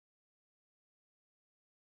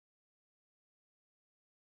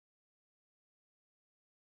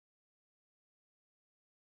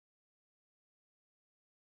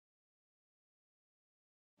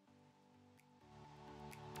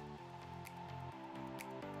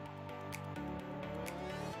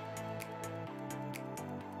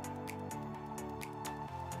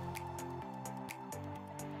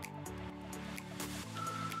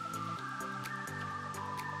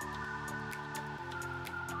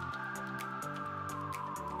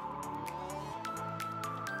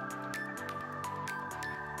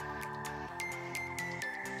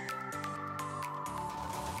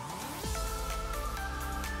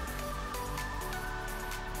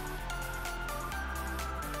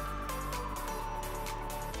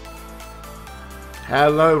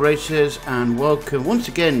Hello racers, and welcome once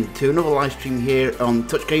again to another live stream here on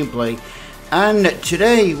Touch Gameplay. And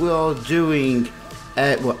today we are doing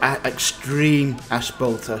extreme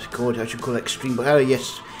asphalt. I should call it extreme, but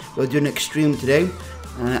yes, we're doing extreme today.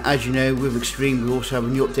 As you know, with extreme we also have a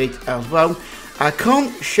new update as well. I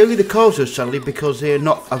can't show you the cars though, sadly, because they are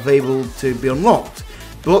not available to be unlocked,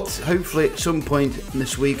 but hopefully at some point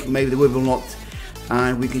this week maybe they will be unlocked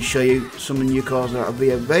and we can show you some of the new cars that will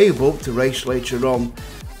be available to race later on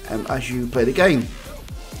as you play the game.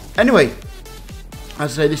 Anyway,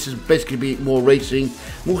 as I say, this is basically be more racing,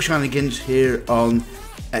 more shenanigans here on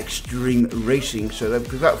Extreme Racing. So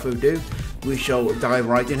without further ado, we shall dive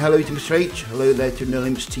right in. Hello to Mr. H, hello there to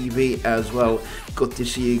Nolims TV as well. Good to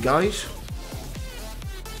see you guys.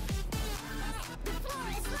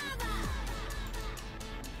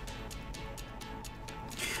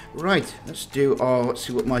 Right, let's see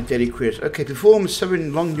what my daily queries. Okay, perform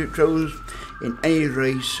 7 long neutros in any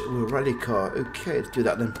race with a rally car. Okay, let's do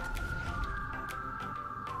that then.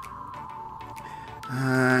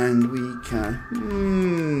 And we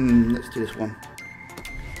can, let's do this one.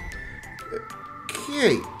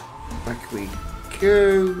 Okay, back we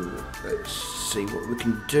go. Let's see what we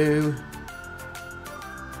can do.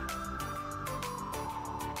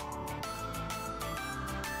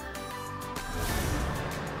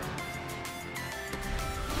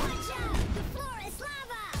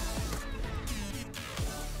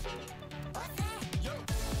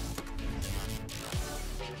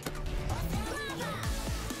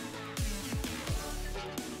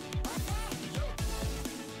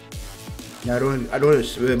 Yeah, I don't want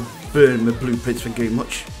to burn my blueprints for very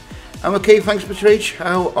much. I'm okay, thanks Mr. H.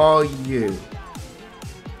 How are you?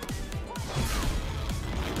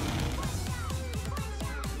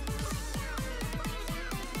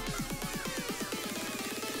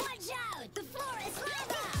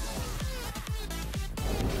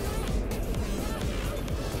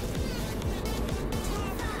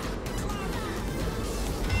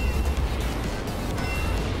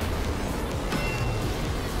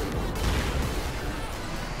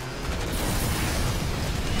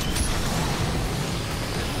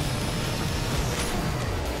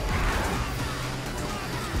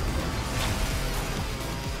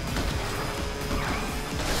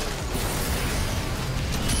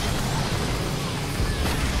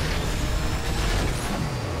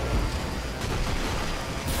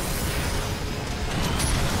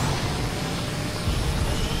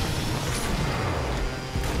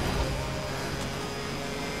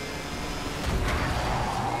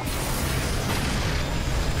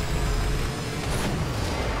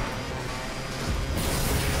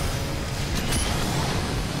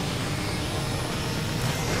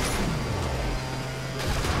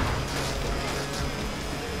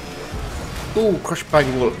 Oh, crash bag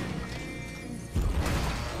wall.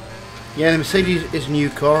 Yeah, the Mercedes is a new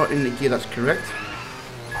car in the gear, that's correct.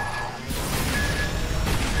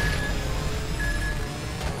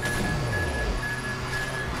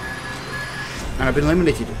 And I've been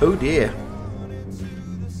eliminated. Oh dear.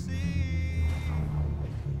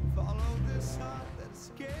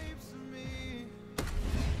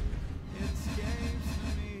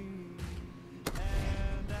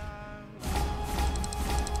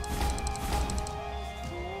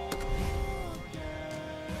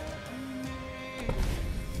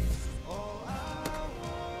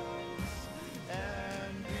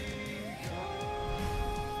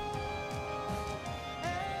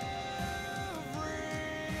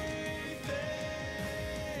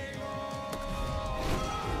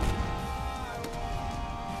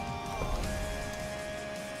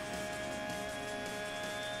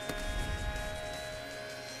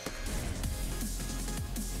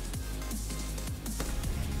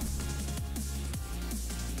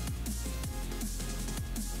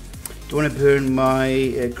 Do I want to burn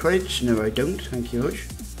my credits? No, I don't. Thank you much.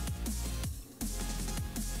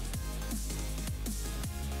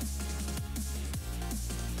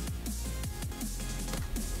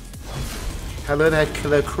 Hello there,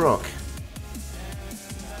 Killer Croc.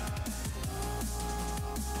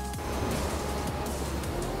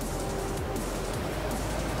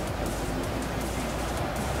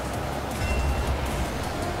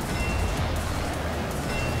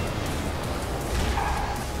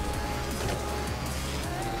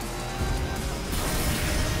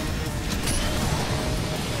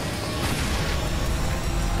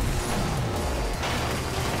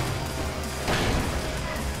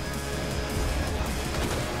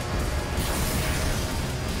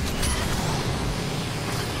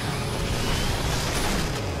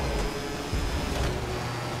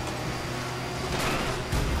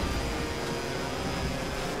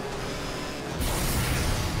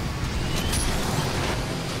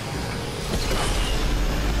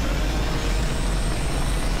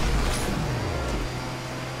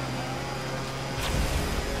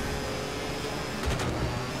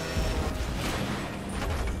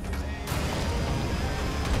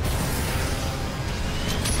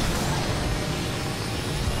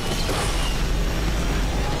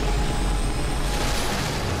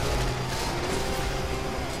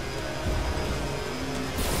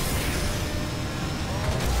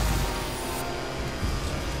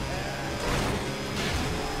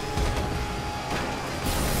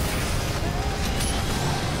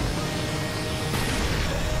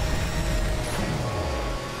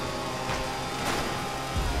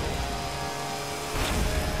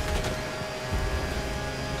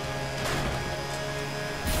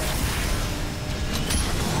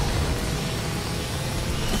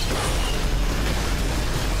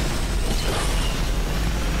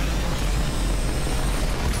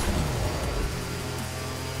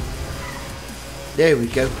 There we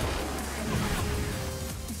go.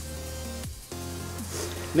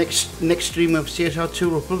 Next stream of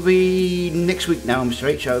CSR2 will probably be next week now, Mr.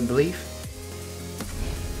 H, I believe.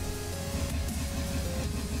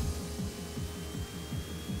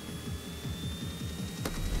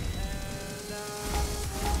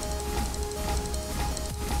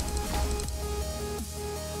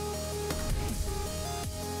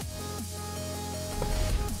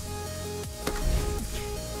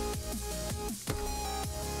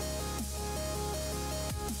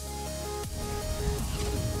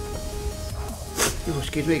 Oh,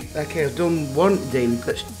 excuse me. Okay, I've done one daily.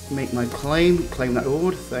 Let's make my claim that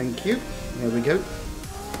reward. Thank you. There we go.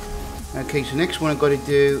 Okay, so next one I've got to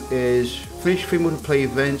do is finish 3 multiplayer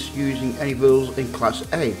events using any rules in Class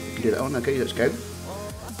A. You can do that one. Okay, let's go.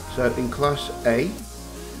 So in Class A,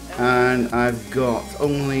 and I've got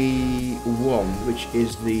only one, which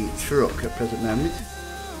is the truck at present moment.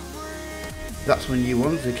 That's my new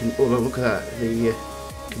one. They can. Oh, look at that. The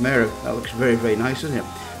Camaro. That looks very, very nice, doesn't it?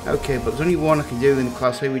 Okay, but there's only one I can do in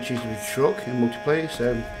Class A, which is the truck in multiplayer,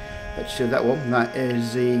 so let's do that one. That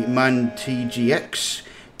is the MAN TGX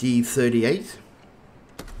D38.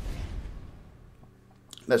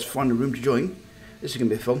 Let's find a room to join. This is going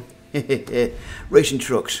to be fun. Racing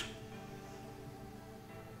trucks.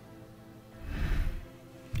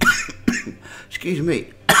 Excuse me.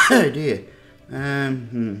 Oh dear.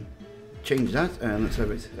 Change that and let's have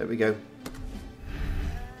it. There we go.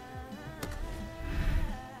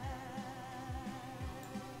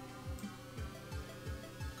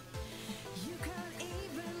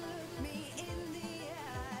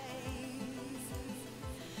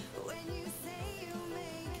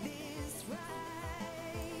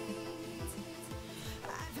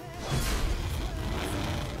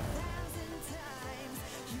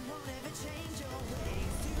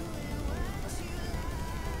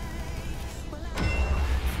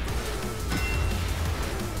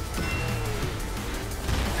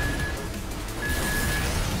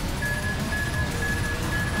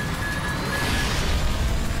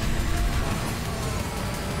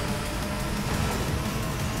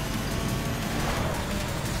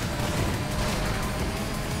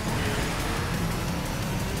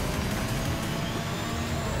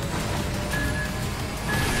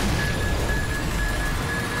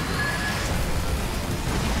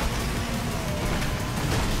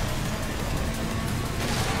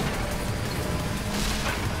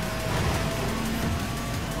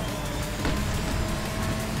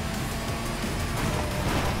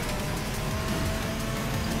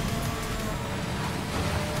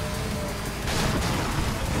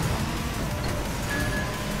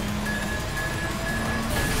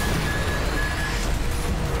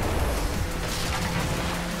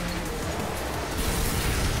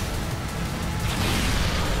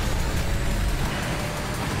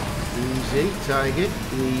 Easy, target,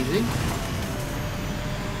 easy.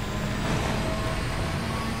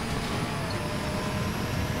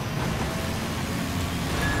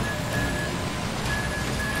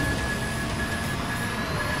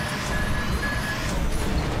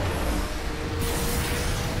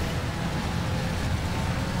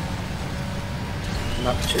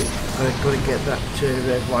 Lap 2. I've got to get that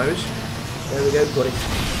red wires. There we go, got it.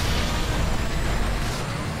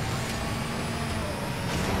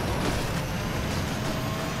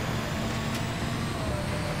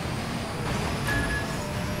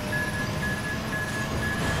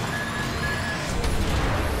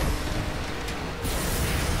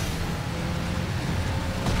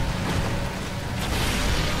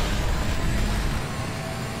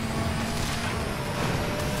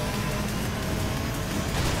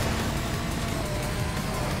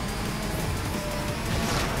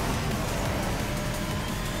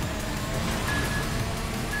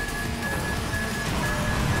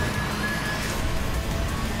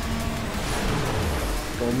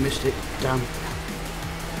 Oh, missed it, damn.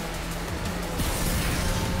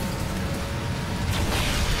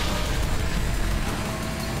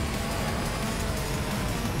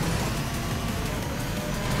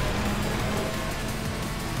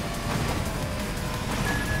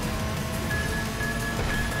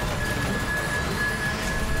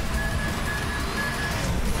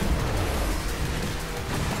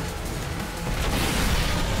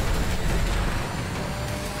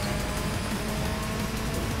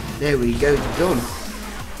 There we go, done.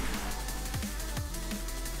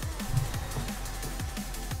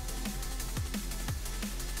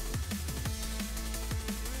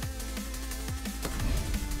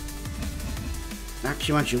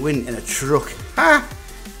 Actually managed to win in a truck. Ha!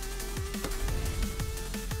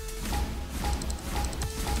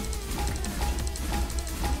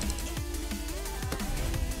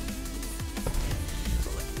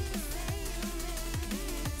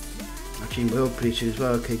 will pretty soon as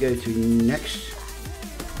well. Okay, go to next.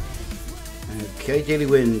 Okay, daily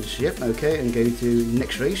wins. Yep, okay, and go to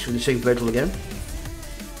next race with the same pedal again.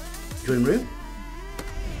 Join room.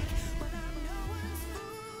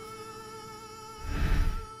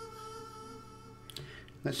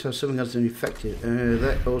 Let's have something else infected.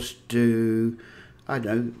 Let us do, I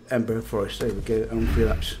don't know, Ember Forest. There we go, on 3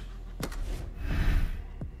 laps.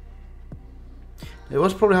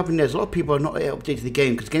 What's probably happening there is a lot of people are not yet updated the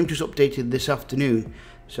game, because the game just updated this afternoon.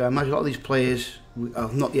 So I imagine a lot of these players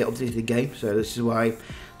have not yet updated the game, so this is why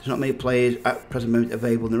there's not many players at the present moment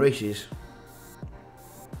available in the races.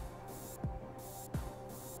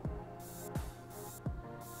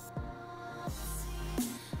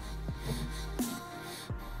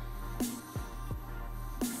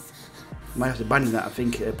 Might have to abandon that, I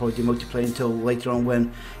think, probably do multiplayer until later on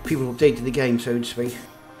when people have updated the game, so to speak.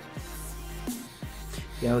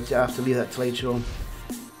 Yeah, I'll have to leave that till later on.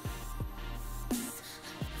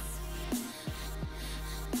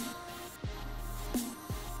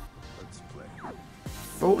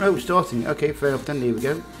 Oh no, it's starting. Okay, fair enough then, here we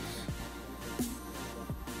go.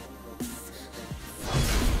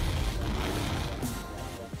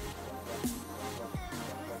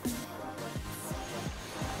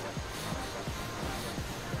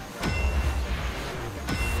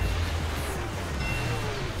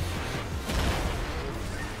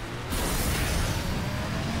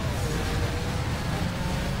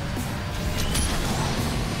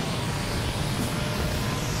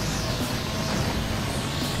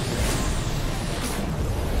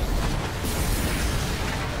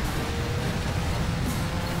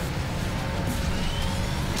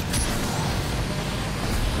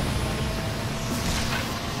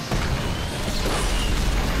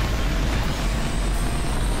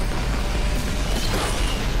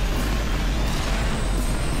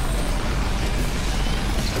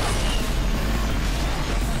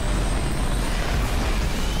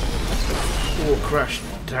 Crashed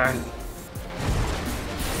down.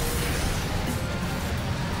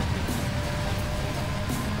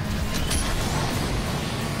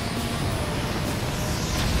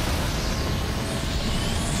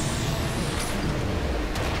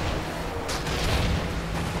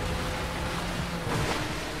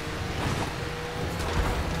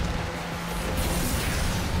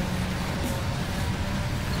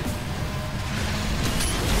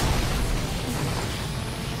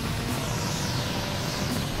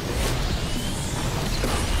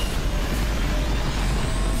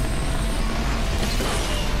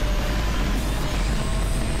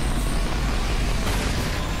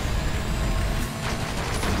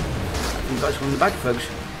 That's on the back, folks.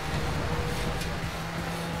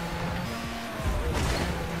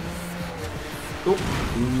 Oh,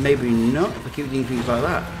 maybe not if I keep doing things like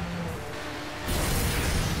that.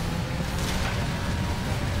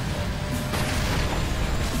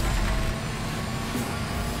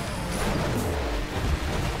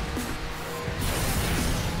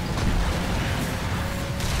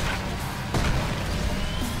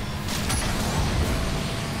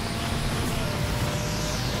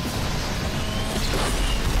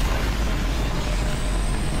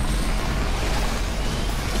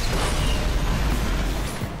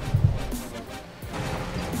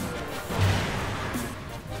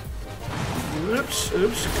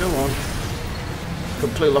 Oops, come on.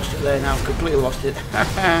 Completely lost it there now, completely lost it.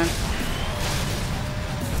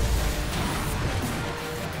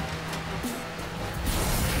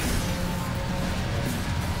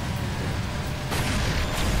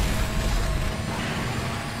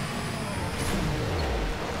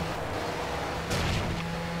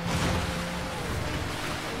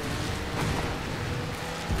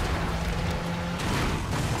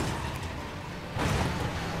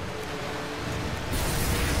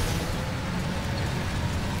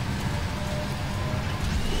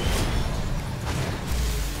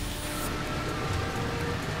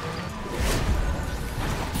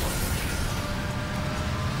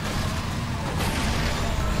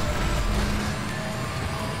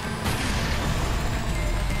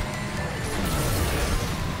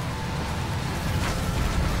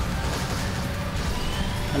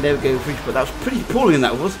 And there we go, but that was pretty appalling,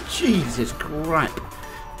 that was. Jesus crap.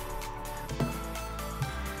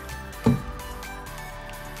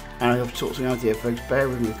 And I have to sort something out here, folks. Bear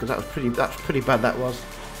with me, because that's pretty bad, that was.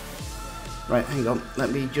 Right, hang on. Let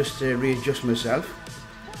me just readjust myself.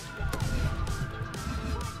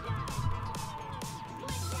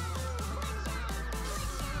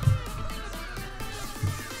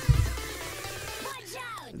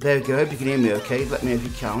 There we go, I hope you can hear me okay. Let me know if you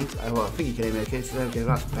can't. Well, I think you can hear me okay, so there we go,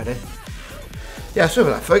 that's better. Yeah, sorry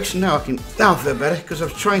about that, folks. Now I feel better, because I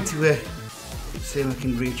was trying to see if I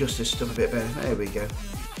can readjust this stuff a bit better. There we go.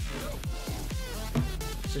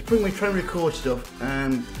 So it's pretty much trying to record stuff,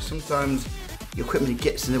 and sometimes your equipment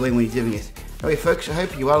gets in the way when you're doing it. Anyway folks, I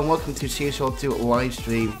hope you're well and welcome to Asphalt 2 live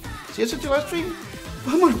stream. Asphalt 2 live stream?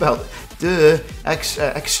 What am I about?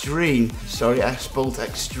 Xtreme. Sorry, Asphalt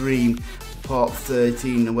Xtreme part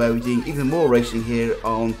 13, where we're doing even more racing here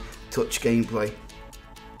on touch gameplay.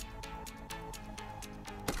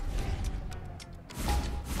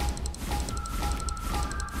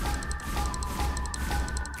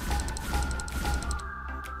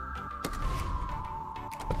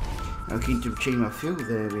 I'm keen to change my fuel.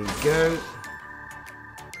 There we go.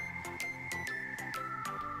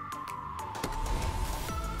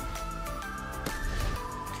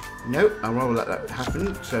 No, I'd rather let that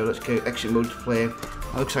happen. So let's go exit multiplayer.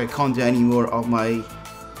 It looks like I can't do any more of my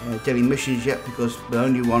daily missions yet, because the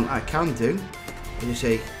only one I can do is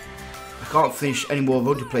I can't finish any more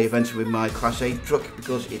multiplayer events with my Class A truck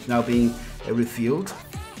because it's now being refueled.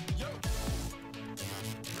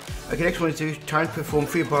 Okay, next one is to try and perform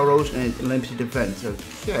 3 bar rolls in a limited event.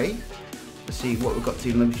 Okay, let's see what we've got to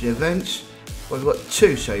do in limited events. Well, we've got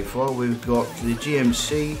 2 so far. We've got the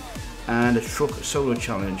GMC and a truck solo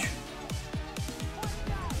challenge.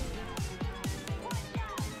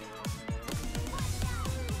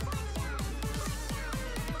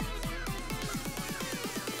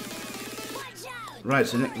 Right,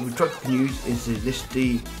 so the next truck I can use is this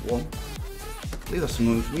D1. I believe that's the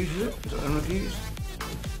one I can use, is it? Is that the one I can use?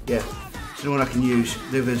 Yeah, it's the one I can use.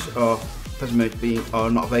 The others are presently are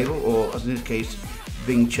not available, or as in this case,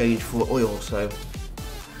 being changed for oil. So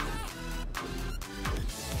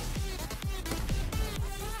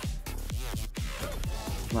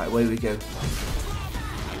right, away we go.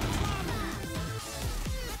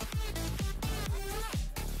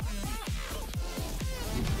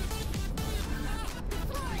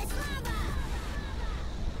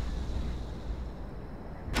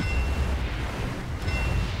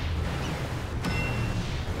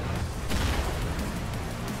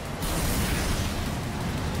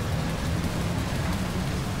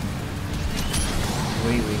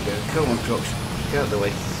 Away we go. Come on, trucks, get out of the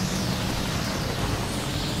way.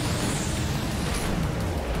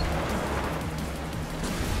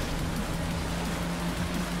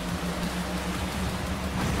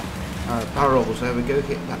 Barrels, there we go,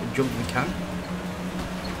 get that jump we can.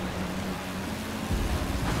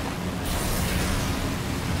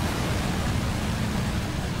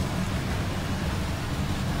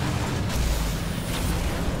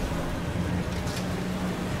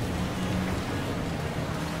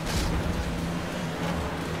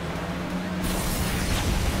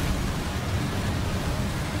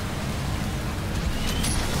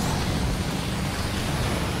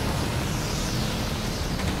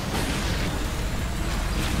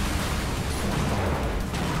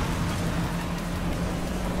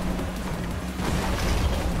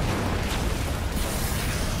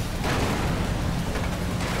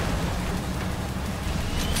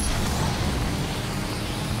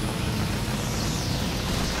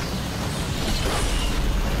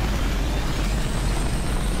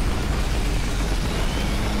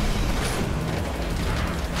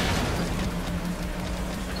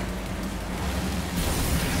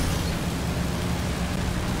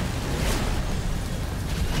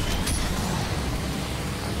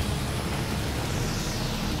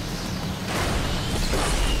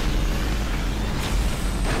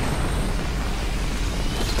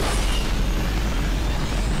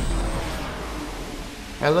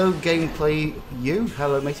 Hello gameplay you,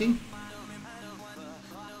 hello matey.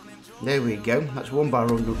 There we go, that's one bar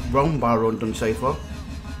run done so far.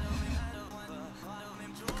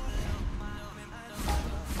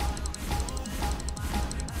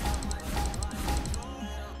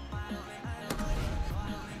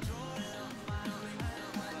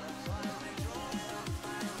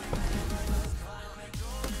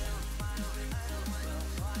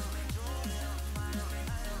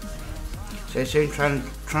 So trying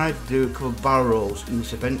to do a couple of barrel rolls in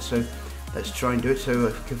this event, so let's try and do it. So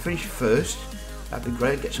if we can finish first, that'd be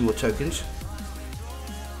great, get some more tokens.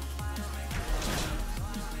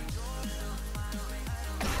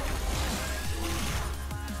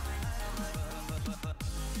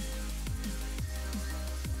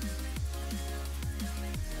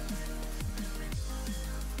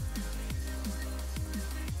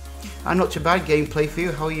 And not too bad gameplay for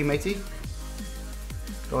you, how are you matey?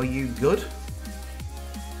 Are you good?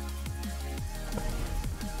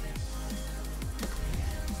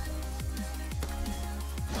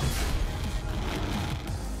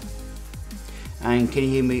 And can you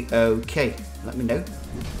hear me okay? Let me know.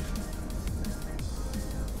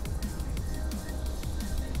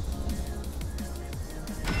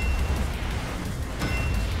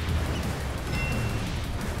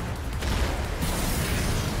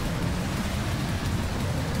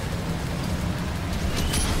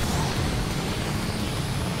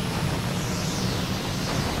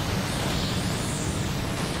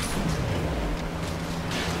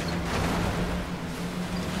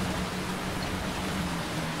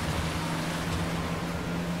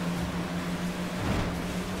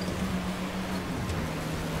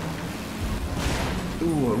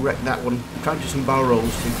 Ooh, I wrecked that one. I'm trying to do some barrel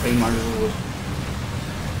rolls to clean my rewards.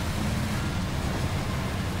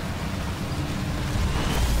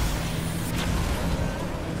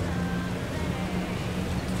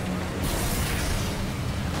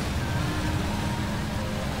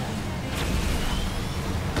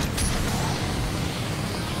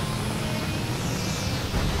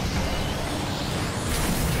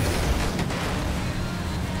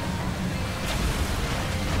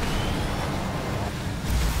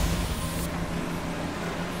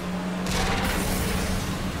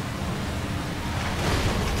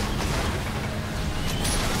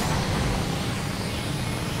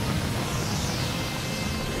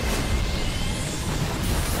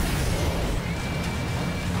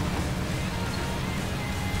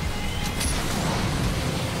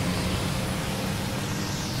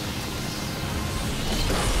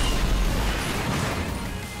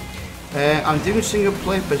 I'm doing single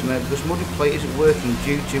player mode because multiplayer isn't working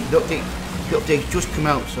due to the update. The update's just come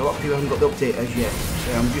out, so a lot of people haven't got the update as yet.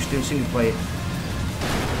 So I'm just doing single player.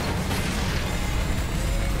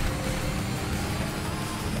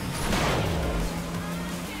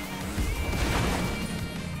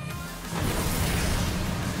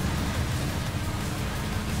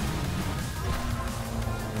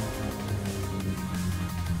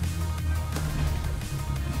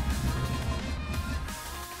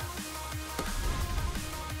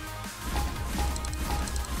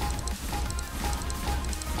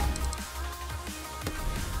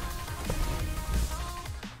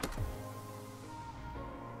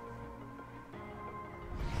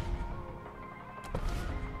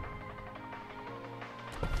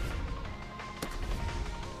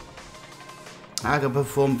 I can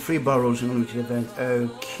perform 3 barrels in a limited event.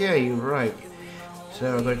 Okay, right.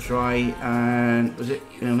 So I'm going to try and was it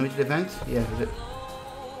in a limited event? Yeah, was it?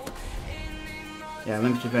 Yeah,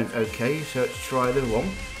 limited event. Okay, so let's try the one,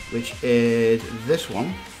 which is this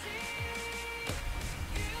one.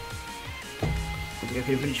 I think I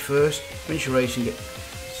can finish first. Finish racing it.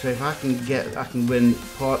 So if I can win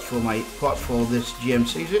parts for this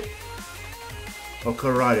GMC, is it? Or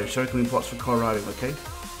Colorado? Sorry, I can win parts for Colorado. Okay.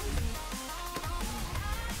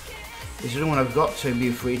 This is the one I've got to be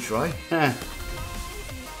a free try.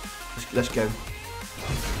 Let's go.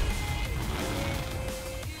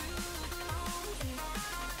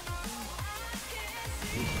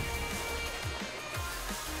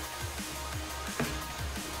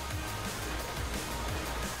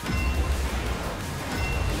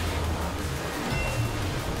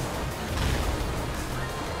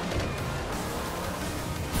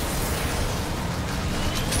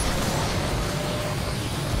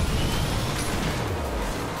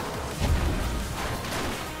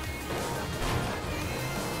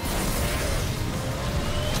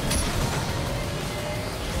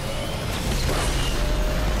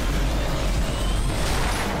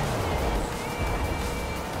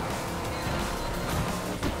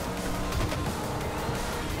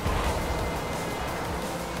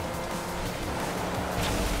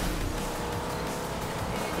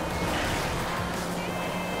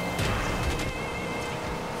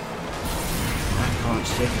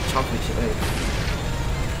 Stay at the top of it today.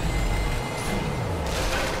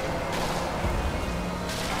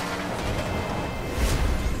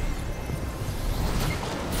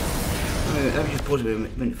 Let me just pause a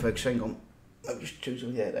minute folks, hang on. Let me just choose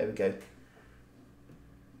something, yeah, there we go.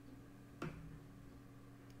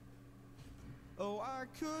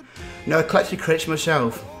 No, I collected credits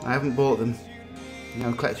myself. I haven't bought them. No,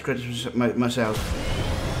 I collected credits myself.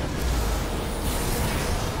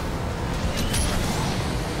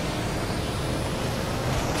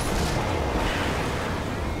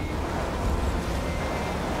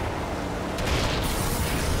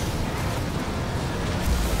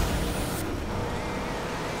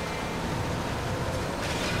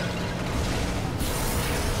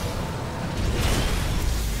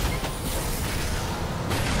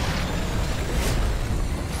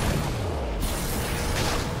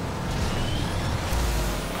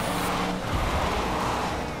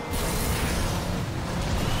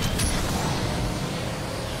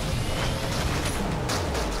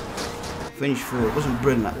 Finished 4. It wasn't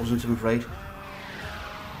brilliant, that wasn't, I'm afraid.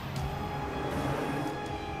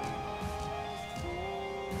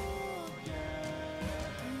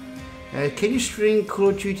 Can you stream Call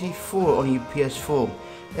of Duty 4 on your PS4?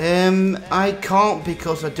 I can't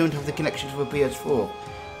because I don't have the connection to a PS4,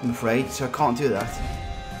 I'm afraid, so I can't do that.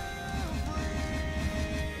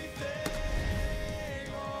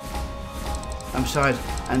 Besides,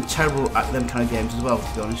 I'm terrible at them kind of games as well,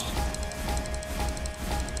 to be honest.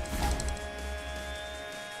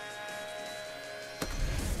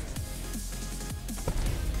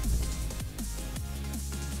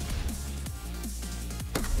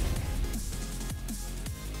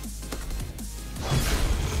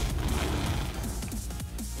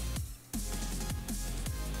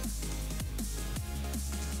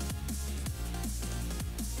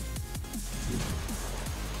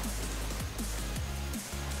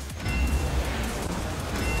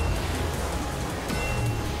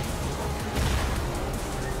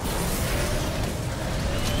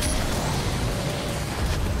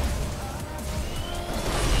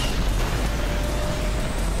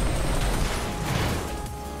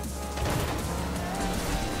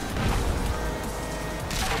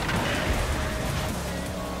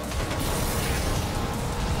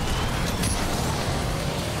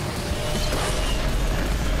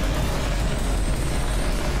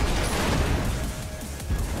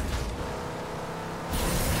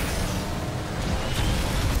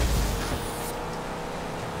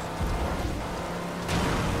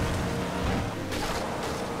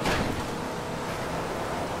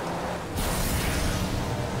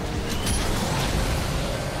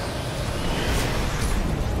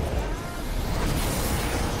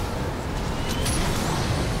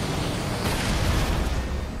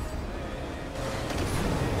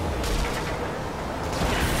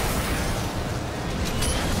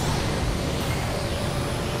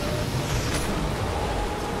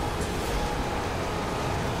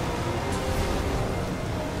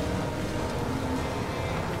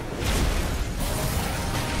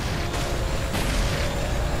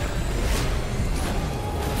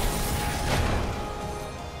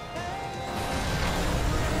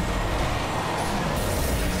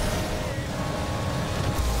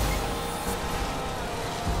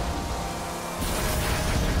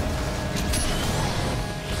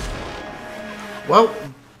 Well,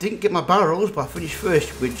 didn't get my barrels, but I finished first,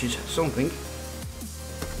 which is something.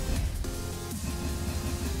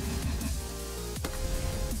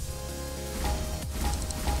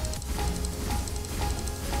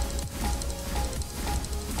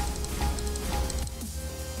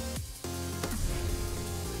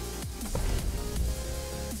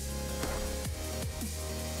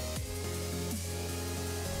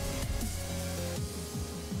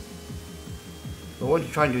 What I'm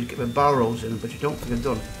trying to do is get my barrels in, but you don't think I've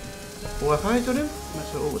done. Or have I done him?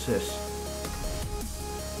 That's what was this.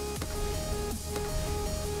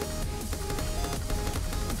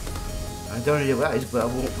 I don't know what that is, but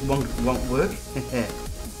it won't work.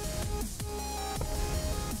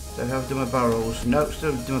 So I have to do my barrels. No,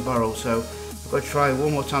 still do my barrels. So I've got to try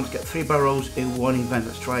one more time to get 3 barrels in one event.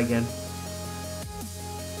 Let's try again.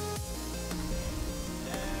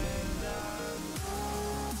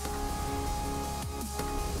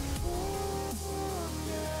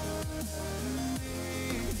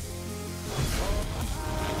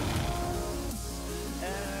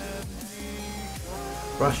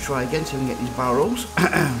 Let's try again so we can get these barrels.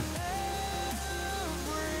 And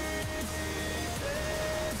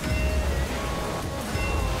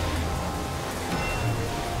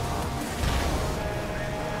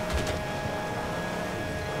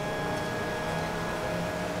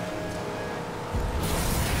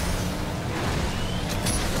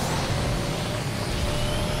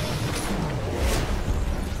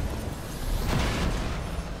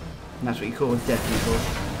that's what you call a death vehicle.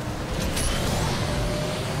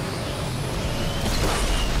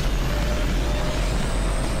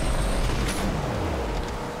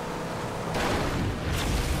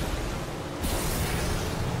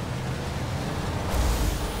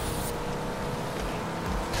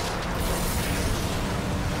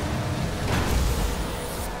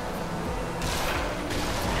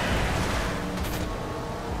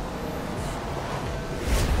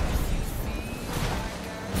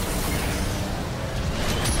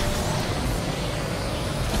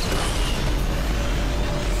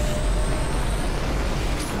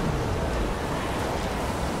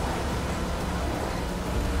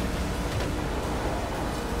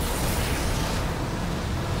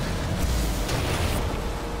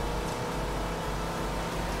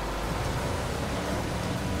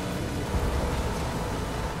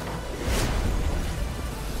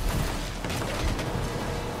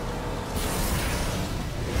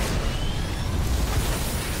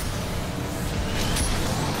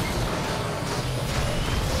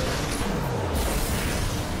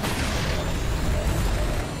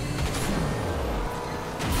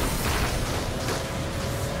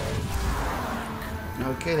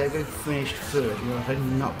 Okay, there we go, finished third.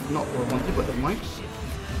 Not what I wanted, but never mind.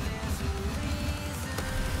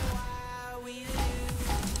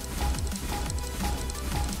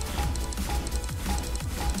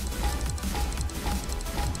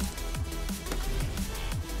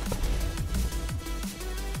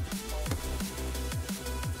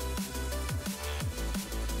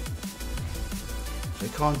 So I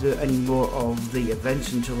can't do any more of the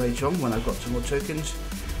events until later on when I've got some more tokens.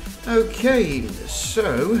 Okay,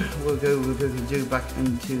 so we'll go do back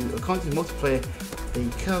into a content multiplayer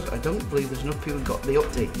because I don't believe there's enough people got the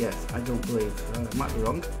update yet. I don't believe. I might be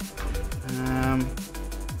wrong.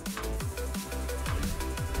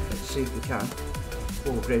 Let's see if we can.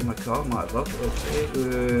 We'll upgrade my car, might as well. Okay,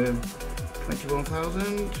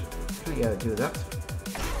 21,000. Yeah, do that.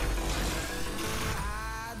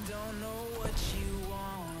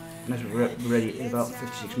 And that's ready in about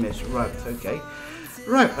 56 minutes. Right, okay.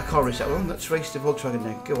 Right, I can't reset one. Let's race the Volkswagen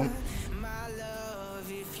then. Go on.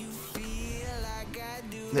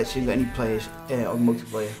 Let's see if we've got any players on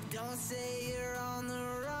multiplayer.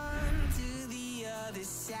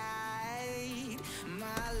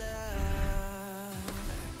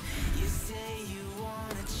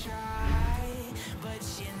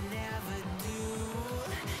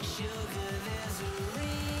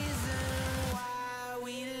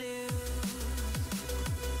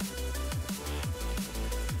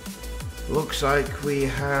 Looks like we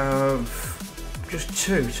have just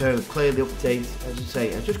 2, so clear the update, as I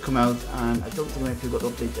say, has just come out and I don't think we've got the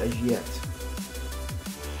update as yet.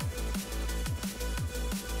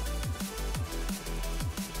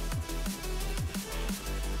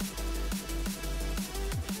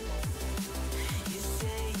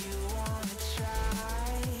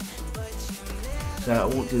 So I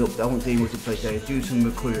won't do multiplayer today, do some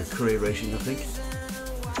career racing I think.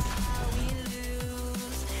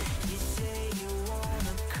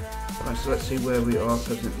 So let's see where we are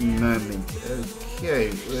present at the moment.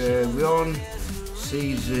 Okay, we're on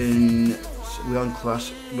season we're on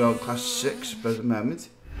class 6 for the moment.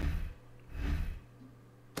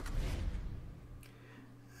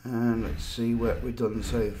 And let's see what we've done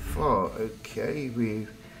so far. Okay, we've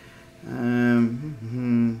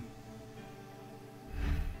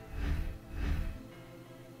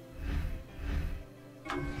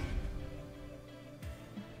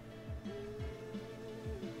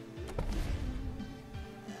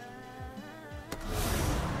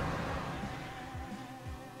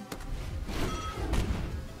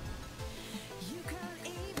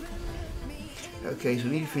okay, so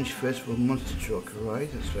we need to finish first for monster truck,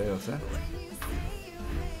 right? That's right off there.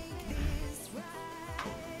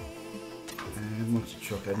 Monster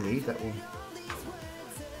truck, I need that one.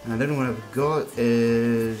 And the other one I've got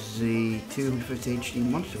is the 250 HD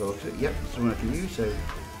monster box. Yep, that's the one I can use, so.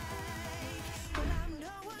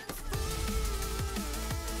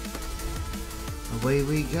 Away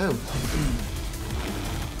we go.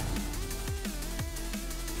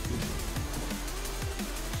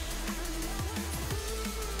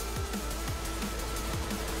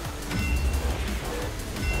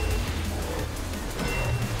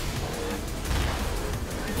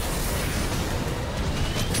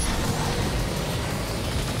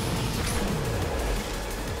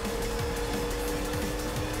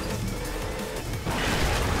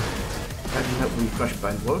 That didn't help when you crash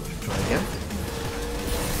by the wall. Try again.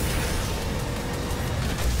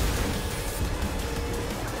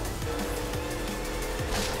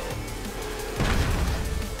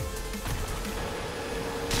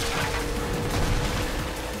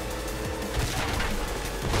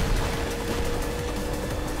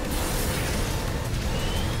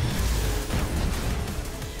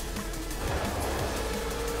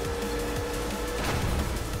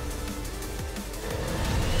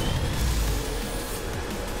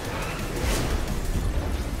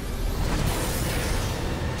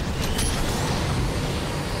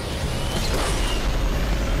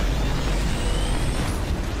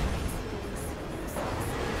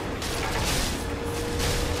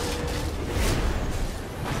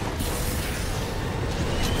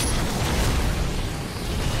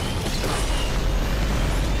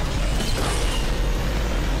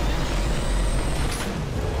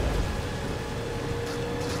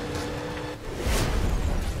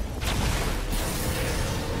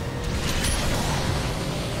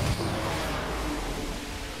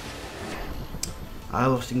 I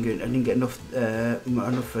didn't get enough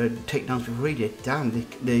takedowns before he did. Damn,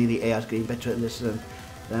 the AI's getting better at this than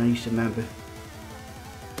I used to remember.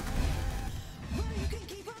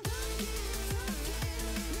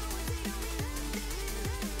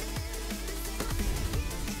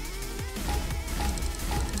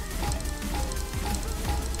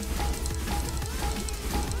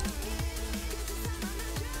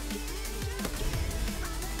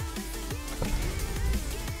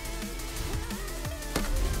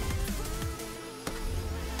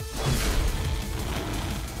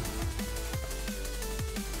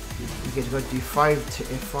 Okay, so I've got to do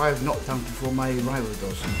five knockdowns before my rival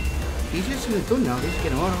does. Easier than it's done now, this is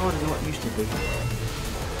getting a lot harder than what it used to be.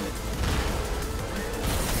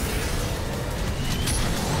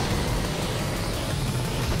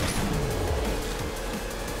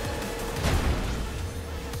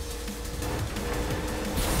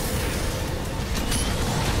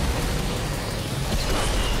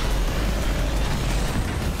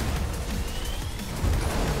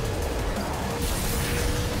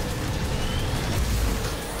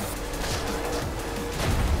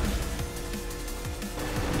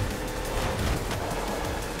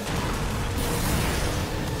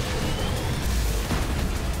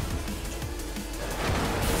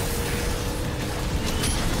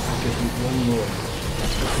 One more.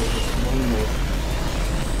 One more.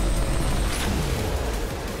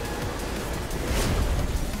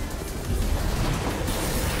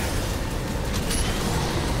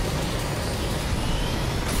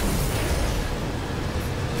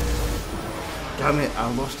 Damn it, I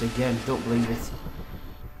lost again, don't believe it.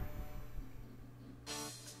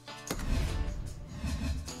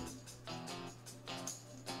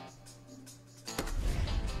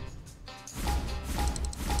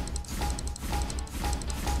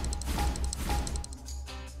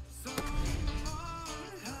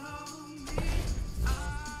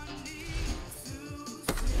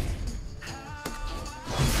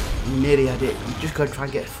 Nearly had it. I'm just going to try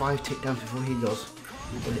and get 5 takedowns before he does.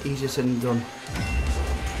 But easier said than done.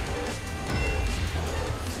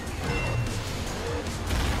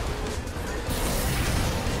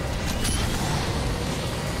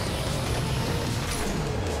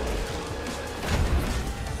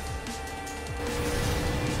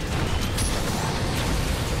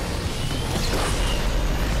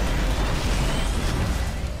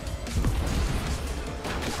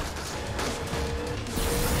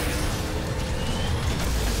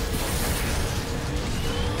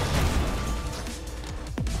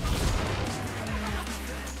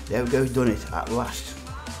 There we go, done it at last.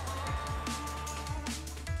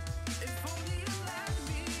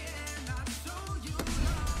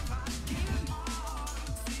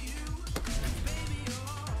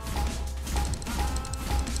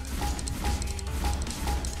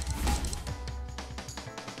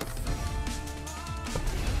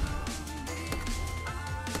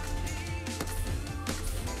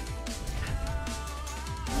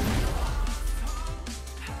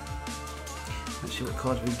 Let's see what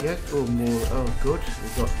cards we get. Oh, more. Oh, good.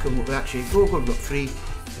 We've got come up. Actually, oh, good. We've got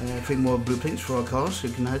three more blueprints for our cars, so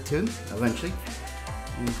we can add to eventually.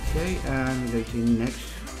 Okay, and we go to next.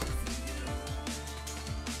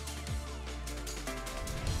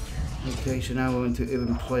 Okay, so now we're into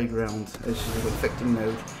Urban Playground. This is affecting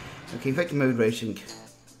mode. Okay, affecting mode racing.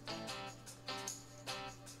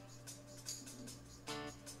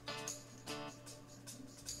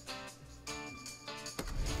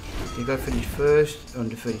 You've got to finish first,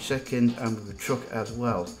 under 30 seconds, and with a truck as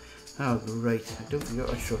well. Oh, great. I don't think I've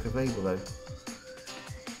got a truck available though.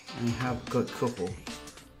 I have got a couple.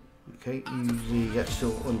 Okay, usually that's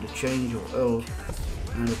still under change or old.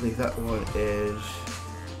 And I believe that one is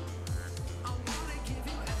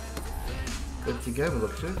good to go, it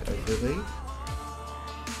looks like, I believe.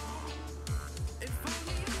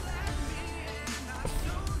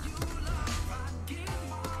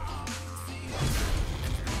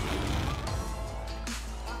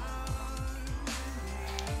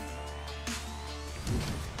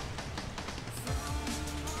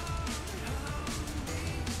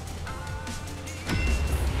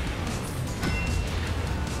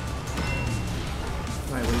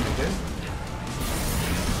 Right, where you go?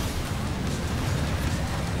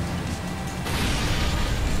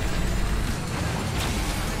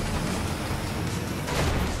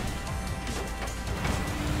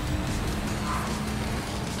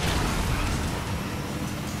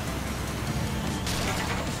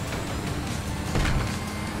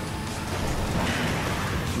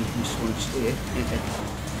 This one's here.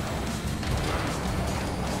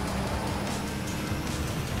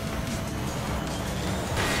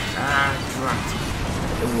 Drat.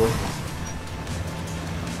 The wall.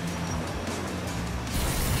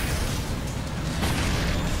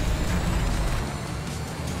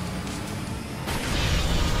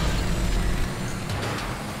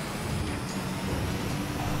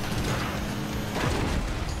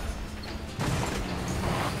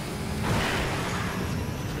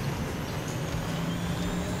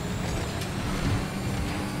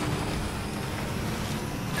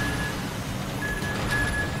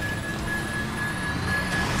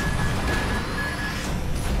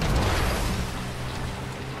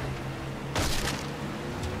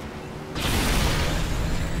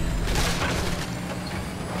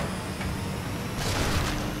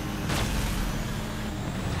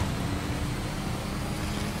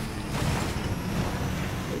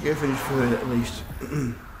 Go finish third at least.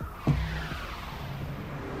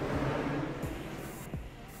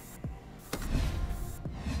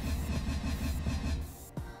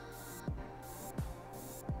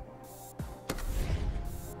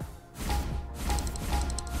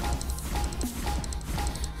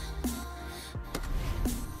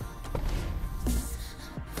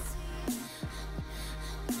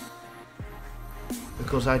 Of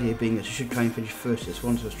course, the idea being that you should try and finish first this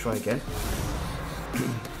one, so let's try again.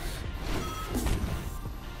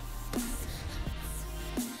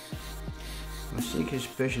 My sneaky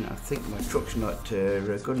suspicion, I think my truck's not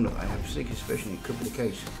good enough. I have a sneaky suspicion it could be the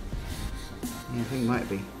case. Yeah, I think it might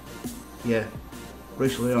be. Yeah,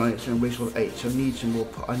 race level 9, it's on race level 8, so I need some more.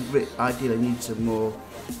 Ideally, I need some more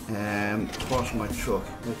parts for my truck,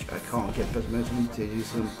 which I can't get. But I need to do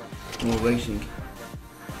some more racing.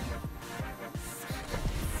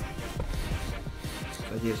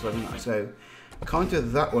 Ideas 11, so I can't do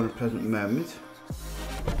that one at the present moment.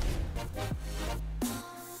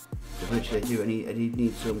 Which I do. I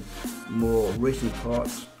need some more racing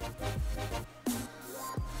parts.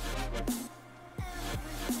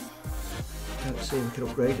 Let's see if we can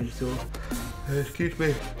upgrade it at all. Excuse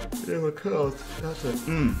me. Yeah, my card. That's it.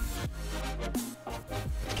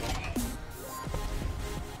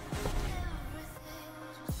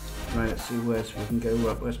 Right, let's see where we can go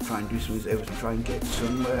up. Let's try and do some of these overs and try and get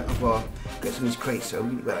some get some of these crates so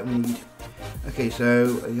that we need. Okay,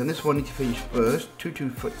 so on this one I need to finish first. Two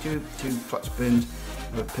flat spins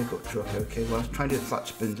of a pickup truck. Okay, well I was trying to do the flat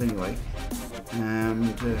spins anyway.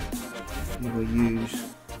 And we will use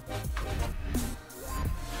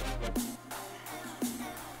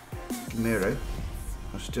Camaro.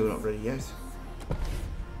 I'm still not ready yet.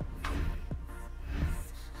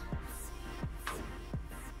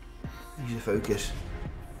 Use the focus.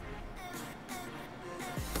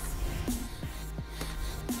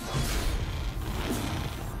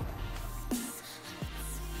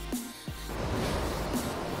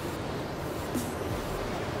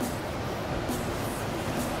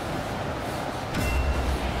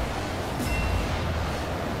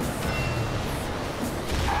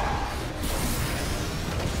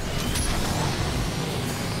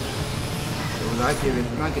 the idea is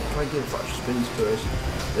when I try and get the fracture spins first,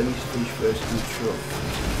 then he's finish first in the truck.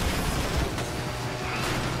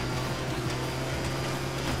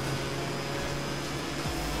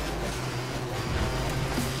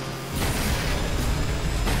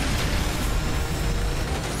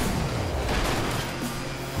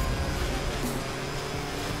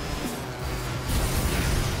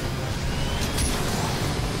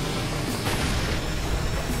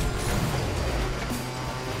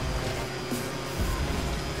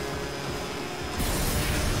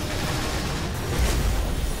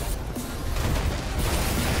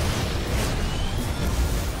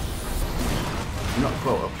 Not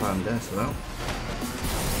quite what I planned there, so well.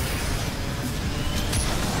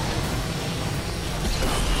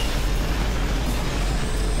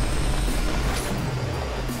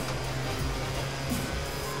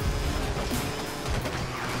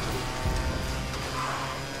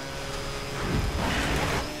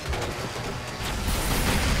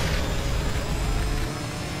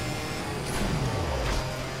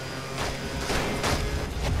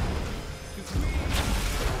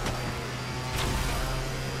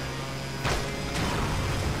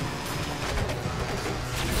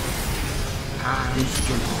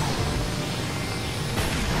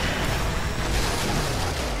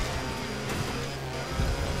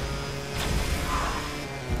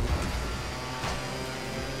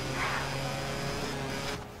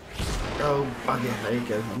 Oh, Buggy, there you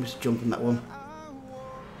go. I must jump on that one.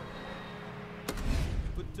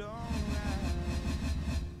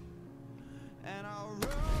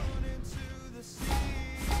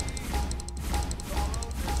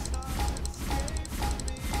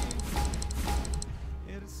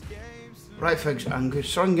 Right folks, I'm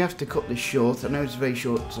sorry I'm going to have to cut this short. I know it's a very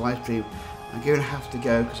short live stream. I'm going to have to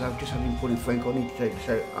go because I've just had an important phone call I need to take.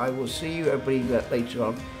 So I will see you everybody later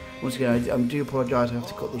on. Once again, I do apologise, I have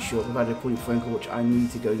to cut this short. I've had an important phone call which I need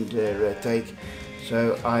to go and take.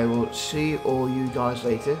 So I will see all you guys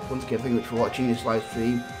later. Once again, thank you much for watching this live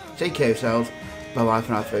stream. Take care of yourselves. Bye bye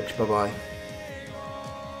for now folks, bye bye.